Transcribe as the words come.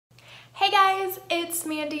Hey guys, it's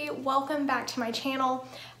Mandy. Welcome back to my channel.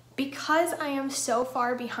 Because I am so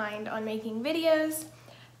far behind on making videos,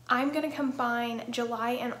 I'm gonna combine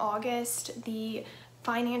July and August, the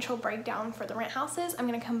financial breakdown for the rent houses. I'm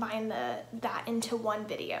gonna combine that into one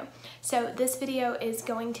video. So this video is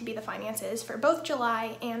going to be the finances for both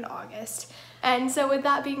July and August. And so with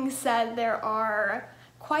that being said, there are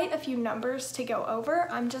quite a few numbers to go over.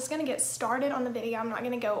 I'm just gonna get started on the video. I'm not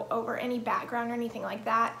gonna go over any background or anything like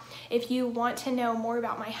that. If you want to know more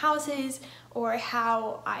about my houses or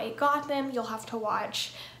how I got them, you'll have to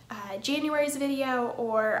watch January's video,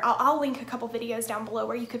 or I'll link a couple videos down below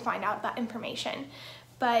where you can find out that information.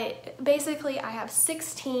 But basically I have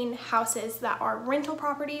 16 houses that are rental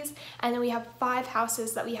properties, and then we have 5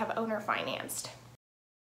 houses that we have owner financed.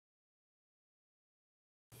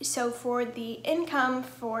 So for the income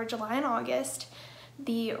for July and August,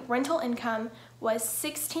 the rental income was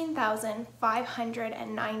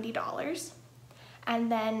 $16,590.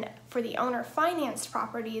 And then for the owner financed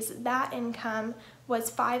properties, that income was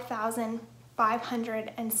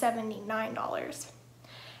 $5,579.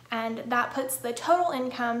 And that puts the total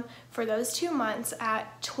income for those 2 months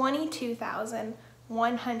at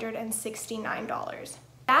 $22,169.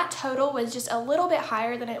 That total was just a little bit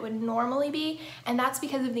higher than it would normally be, and that's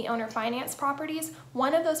because of the owner finance properties.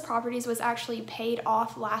 One of those properties was actually paid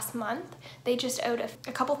off last month. They just owed a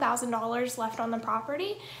couple $1,000s left on the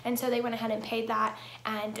property, and so they went ahead and paid that,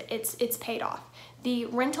 and it's paid off. The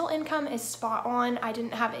rental income is spot on. I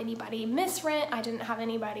didn't have anybody miss rent. I didn't have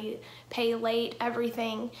anybody pay late.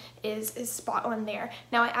 Everything is spot on there.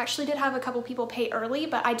 Now I actually did have a couple people pay early,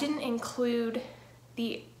 but I didn't include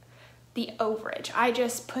the overage. I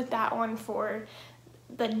just put that on for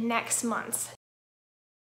the next months.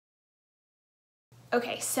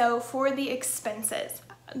 Okay, so for the expenses,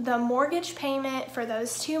 the mortgage payment for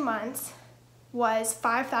those 2 months was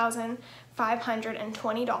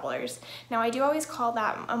 $5,520. Now I do always call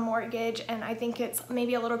that a mortgage, and I think it's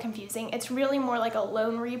maybe a little confusing. It's really more like a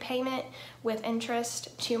loan repayment with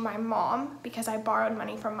interest to my mom, because I borrowed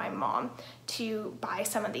money from my mom to buy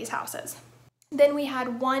some of these houses. Then we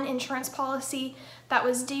had one insurance policy that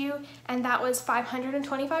was due, and that was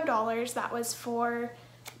 $525. That was for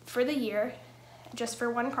the year, just for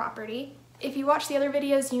one property. If you watch the other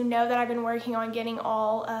videos, you know that I've been working on getting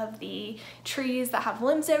all of the trees that have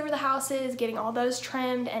limbs over the houses, getting all those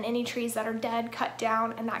trimmed, and any trees that are dead cut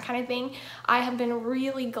down and that kind of thing. I have been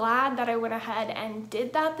really glad that I went ahead and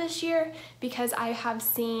did that this year, because I have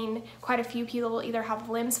seen quite a few people either have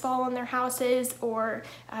limbs fall on their houses or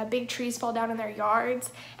big trees fall down in their yards,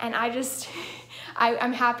 and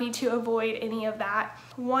I'm happy to avoid any of that.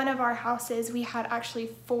 One of our houses, we had actually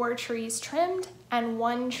 4 trees trimmed and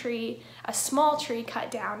 1 tree, a small tree,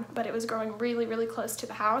 cut down, but it was growing really, really close to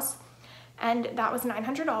the house, and that was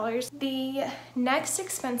 $900. The next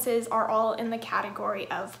expenses are all in the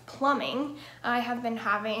category of plumbing. I have been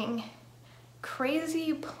having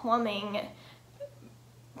crazy plumbing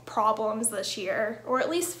problems this year, or at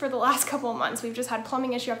least for the last couple of months. We've just had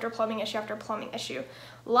plumbing issue after plumbing issue after plumbing issue.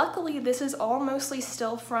 Luckily, this is all mostly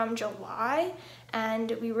still from July,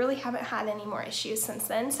 and we really haven't had any more issues since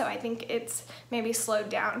then, so I think it's maybe slowed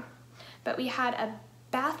down. But we had a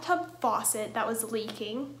bathtub faucet that was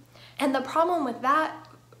leaking, and the problem with that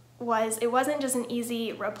was it wasn't just an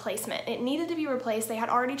easy replacement. It needed to be replaced. They had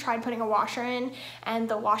already tried putting a washer in, and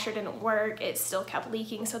the washer didn't work. It still kept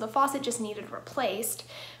leaking, so the faucet just needed replaced.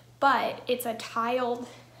 But it's a tiled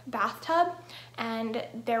bathtub, and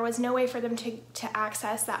there was no way for them to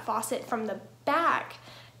access that faucet from the back,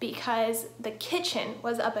 because the kitchen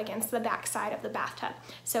was up against the back side of the bathtub.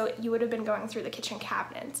 So you would have been going through the kitchen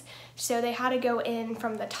cabinets. So they had to go in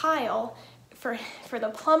from the tile. For the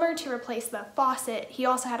plumber to replace the faucet, he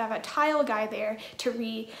also had to have a tile guy there to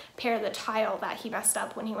repair the tile that he messed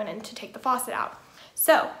up when he went in to take the faucet out.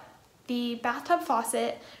 So the bathtub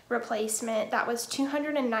faucet replacement, that was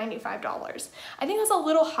 $295. I think that's a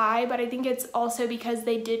little high, but I think it's also because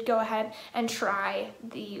they did go ahead and try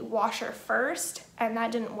the washer first, and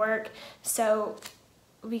that didn't work, so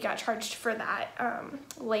we got charged for that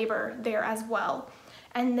labor there as well.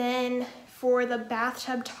 And then for the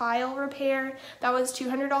bathtub tile repair, that was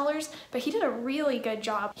 $200, but he did a really good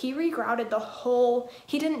job. He regrouted the whole,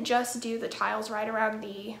 he didn't just do the tiles right around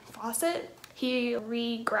the faucet, he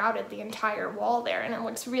regrouted the entire wall there, and it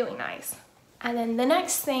looks really nice. And then the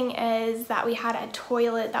next thing is that we had a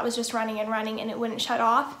toilet that was just running and it wouldn't shut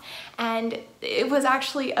off. And it was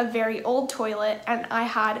actually a very old toilet, and I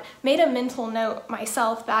had made a mental note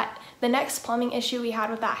myself that the next plumbing issue we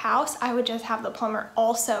had with that house, I would just have the plumber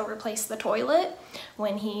also replace the toilet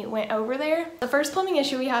when he went over there. The first plumbing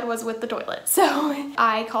issue we had was with the toilet. So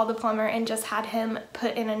I called the plumber and just had him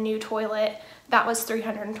put in a new toilet. That was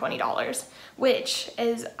 $320, which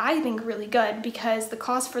is, I think, really good because the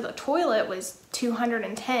cost for the toilet was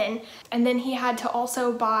 $210. And then he had to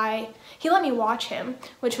also buy, he let me watch him,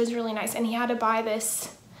 which was really nice. And he had to buy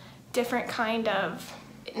this different kind of,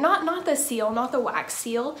 not the seal, not the wax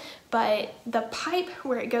seal, but the pipe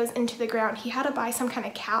where it goes into the ground. He had to buy some kind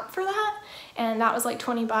of cap for that, and that was like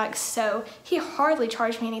 20 bucks. So he hardly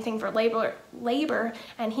charged me anything for labor,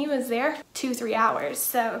 and he was there 2-3 hours.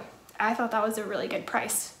 So I thought that was a really good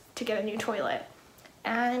price to get a new toilet.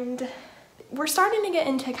 And we're starting to get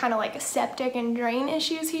into kind of like septic and drain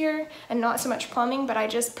issues here, and not so much plumbing, but I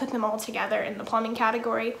just put them all together in the plumbing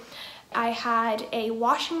category. I had a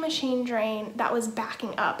washing machine drain that was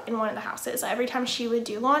backing up in one of the houses. Every time she would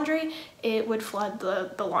do laundry, it would flood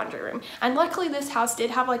the laundry room. And luckily this house did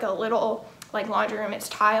have like a little laundry room, it's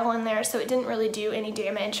tile in there, so it didn't really do any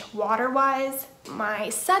damage water-wise. My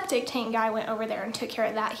septic tank guy went over there and took care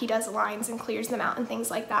of that. He does lines and clears them out and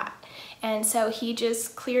things like that. And so he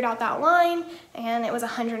just cleared out that line, and it was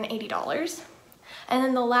 $180. And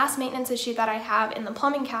then the last maintenance issue that I have in the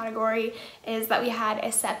plumbing category is that we had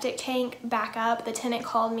a septic tank back up. The tenant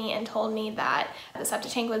called me and told me that the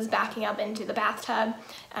septic tank was backing up into the bathtub.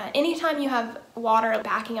 Anytime you have water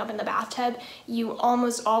backing up in the bathtub, you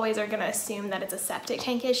almost always are gonna assume that it's a septic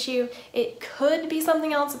tank issue. It could be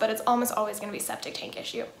something else, but it's almost always gonna be a septic tank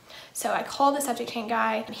issue. So I called the septic tank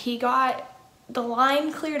guy. He got the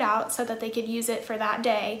line cleared out so that they could use it for that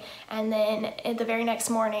day, and then the very next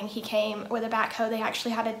morning he came with a backhoe. They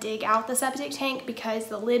actually had to dig out the septic tank because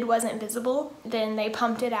the lid wasn't visible. Then they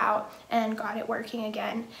pumped it out and got it working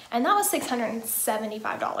again, and that was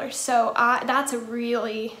 $675. So that's a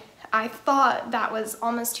really, I thought that was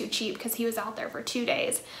almost too cheap because he was out there for 2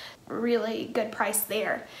 days. Really good price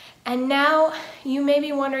there. And now you may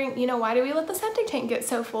be wondering, you know, why do we let the septic tank get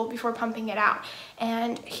so full before pumping it out?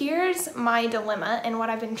 And here's my dilemma and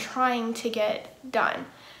what I've been trying to get done.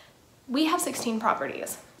 We have 16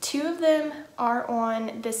 properties. 2 of them are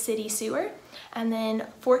on the city sewer, and then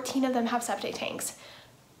 14 of them have septic tanks.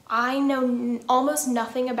 I know almost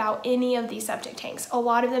nothing about any of these septic tanks. A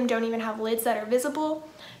lot of them don't even have lids that are visible.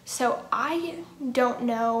 So I don't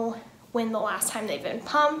know when the last time they've been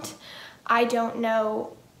pumped. I don't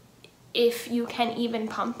know if you can even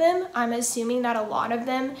pump them. I'm assuming that a lot of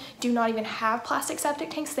them do not even have plastic septic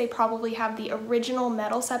tanks. They probably have the original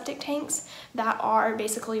metal septic tanks that are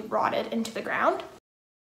basically rotted into the ground.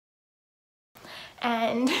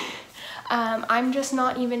 And I'm just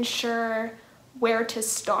not even sure where to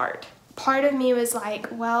start. Part of me was like,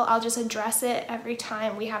 well, I'll just address it every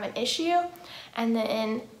time we have an issue, and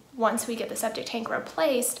then once we get the septic tank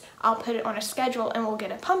replaced, I'll put it on a schedule and we'll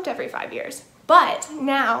get it pumped every 5 years. But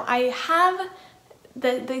now I have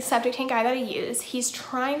the septic tank guy that I use. He's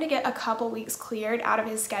trying to get a couple weeks cleared out of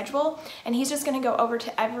his schedule, and he's just gonna go over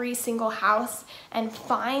to every single house and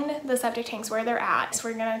find the septic tanks where they're at. So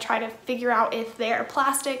we're gonna try to figure out if they're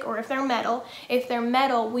plastic or if they're metal. If they're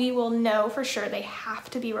metal, we will know for sure they have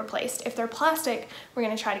to be replaced. If they're plastic, we're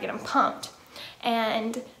gonna try to get them pumped.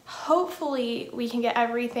 And hopefully we can get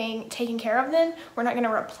everything taken care of then. We're not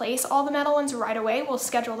gonna replace all the metal ones right away. We'll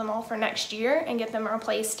schedule them all for next year and get them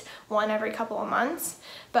replaced one every couple of months.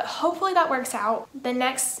 But hopefully that works out. The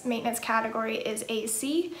next maintenance category is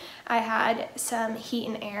AC. I had some heat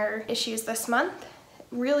and air issues this month,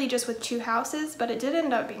 really just with 2 houses, but it did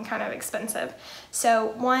end up being kind of expensive. So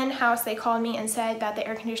one house, they called me and said that the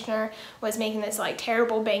air conditioner was making this like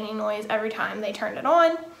terrible banging noise every time they turned it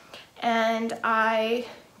on. And I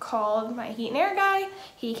called my heat and air guy.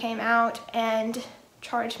 He came out and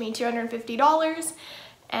charged me $250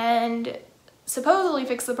 and supposedly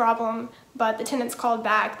fixed the problem, but the tenants called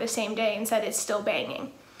back the same day and said it's still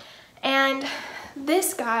banging. And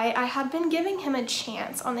this guy, I had been giving him a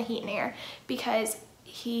chance on the heat and air because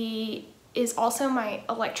he is also my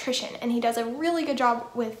electrician, and he does a really good job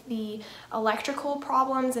with the electrical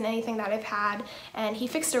problems and anything that I've had. And he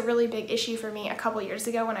fixed a really big issue for me a couple years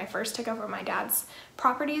ago when I first took over my dad's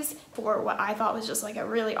properties for what I thought was just like a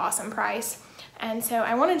really awesome price. And so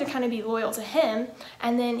I wanted to kind of be loyal to him,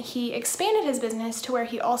 and then he expanded his business to where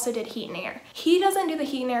he also did heat and air. He doesn't do the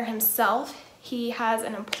heat and air himself. He has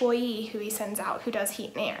an employee who he sends out who does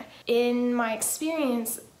heat and air. In my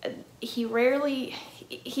experience, he really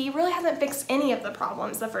hasn't fixed any of the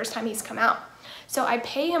problems the first time he's come out. So I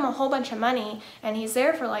pay him a whole bunch of money and he's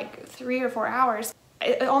there for like 3 or 4 hours.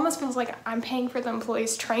 It almost feels like I'm paying for the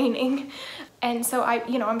employee's training. And so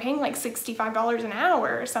I'm paying like $65 an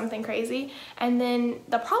hour or something crazy. And then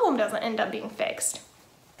the problem doesn't end up being fixed.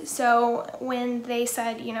 So when they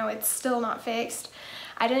said, it's still not fixed,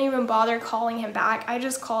 I didn't even bother calling him back. I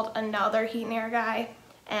just called another heat and air guy,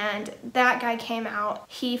 and that guy came out.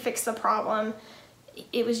 He fixed the problem.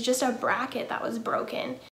 It was just a bracket that was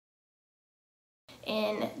broken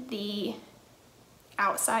in the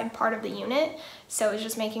outside part of the unit, so it was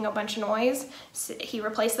just making a bunch of noise. So he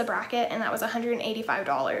replaced the bracket, and that was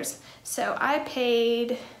 $185. So I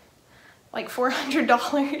paid like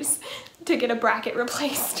 $400 to get a bracket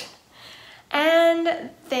replaced.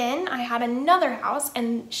 And then I had another house,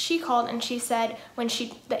 and she called and she said when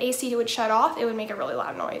the AC would shut off, it would make a really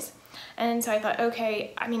loud noise. And so I thought,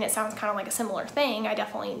 okay, it sounds kind of like a similar thing. I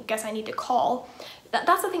definitely guess I need to call.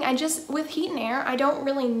 That's the thing, with heat and air, I don't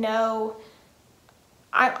really know.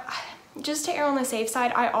 Just to err on the safe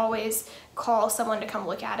side, I always call someone to come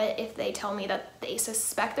look at it if they tell me that they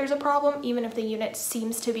suspect there's a problem, even if the unit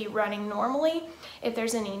seems to be running normally, if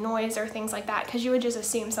there's any noise or things like that, because you would just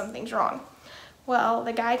assume something's wrong. Well,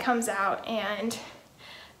 the guy comes out and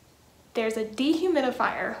there's a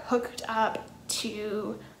dehumidifier hooked up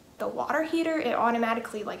to the water heater. It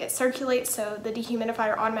automatically, it circulates, so the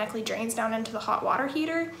dehumidifier automatically drains down into the hot water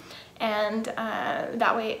heater, and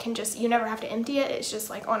that way it can you never have to empty it. It's just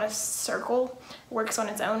like on a circle, works on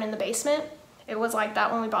its own in the basement. It was like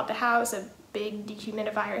that when we bought the house, a big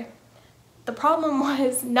dehumidifier. The problem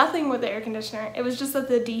was nothing with the air conditioner. It was just that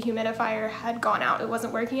the dehumidifier had gone out. It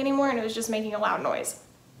wasn't working anymore, and it was just making a loud noise.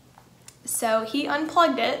 So he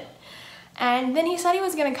unplugged it, and then he said he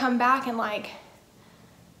was gonna come back and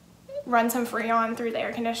run some Freon through the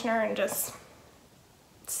air conditioner and just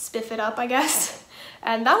spiff it up, I guess.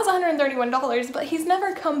 And that was $131, but he's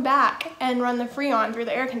never come back and run the Freon through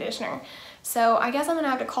the air conditioner. So I guess I'm gonna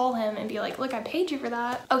have to call him and be like, look, I paid you for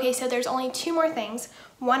that. Okay, so there's only 2 more things.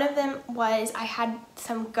 One of them was I had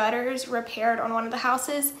some gutters repaired on one of the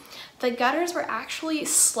houses. The gutters were actually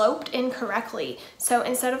sloped incorrectly. So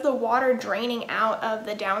instead of the water draining out of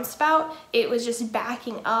the downspout, it was just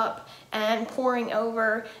backing up and pouring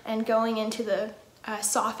over and going into the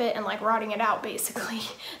soffit and rotting it out basically.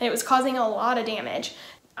 And it was causing a lot of damage.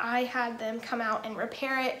 I had them come out and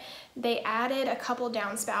repair it. They added a couple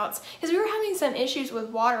downspouts because we were having some issues with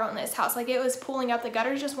water on this house. It was pooling up, the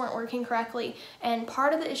gutters just weren't working correctly. And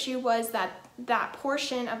part of the issue was that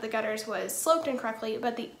portion of the gutters was sloped incorrectly,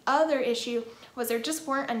 but the other issue was there just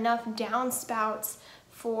weren't enough downspouts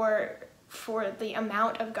for the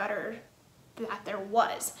amount of gutter that there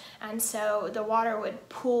was. And so the water would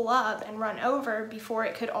pool up and run over before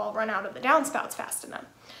it could all run out of the downspouts fast enough.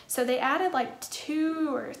 So they added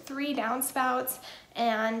 2 or 3 downspouts,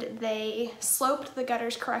 and they sloped the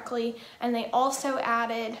gutters correctly, and they also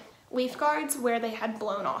added leaf guards where they had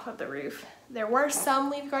blown off of the roof. There were some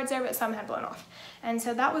leaf guards there, but some had blown off. And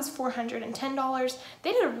so that was $410.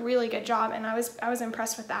 They did a really good job, and I was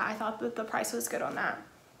impressed with that. I thought that the price was good on that.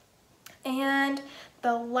 And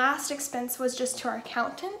the last expense was just to our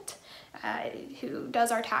accountant, who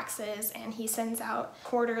does our taxes, and he sends out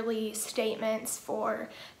quarterly statements for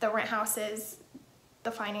the rent houses,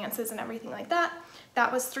 the finances, and everything like that.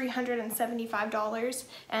 That was $375,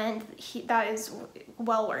 and that is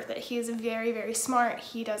well worth it. He is very, very smart.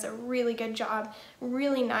 He does a really good job,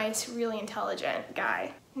 really nice, really intelligent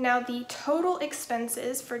guy. Now the total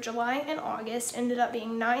expenses for July and August ended up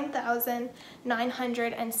being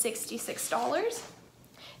 $9,966.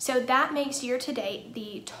 So that makes year to date,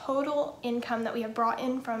 the total income that we have brought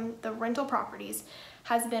in from the rental properties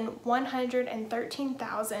has been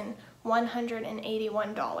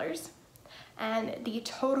 $113,181. And the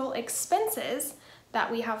total expenses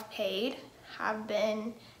that we have paid have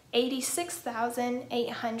been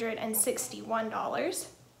 $86,861,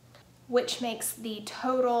 which makes the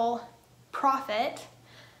total profit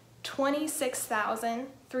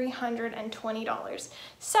 $26,320.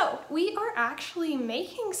 So we are actually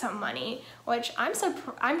making some money, which I'm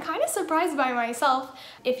kind of surprised by myself.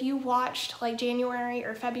 If you watched January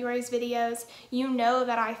or February's videos, you know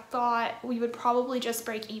that I thought we would probably just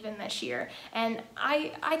break even this year. And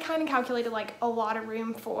I kind of calculated a lot of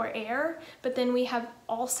room for air, but then we have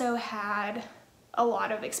also had a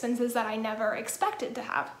lot of expenses that I never expected to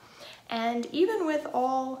have. And even with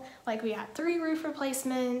all, we had 3 roof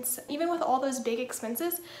replacements, even with all those big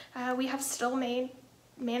expenses, we have still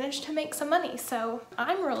managed to make some money. So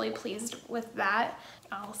I'm really pleased with that.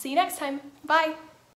 I'll see you next time. Bye.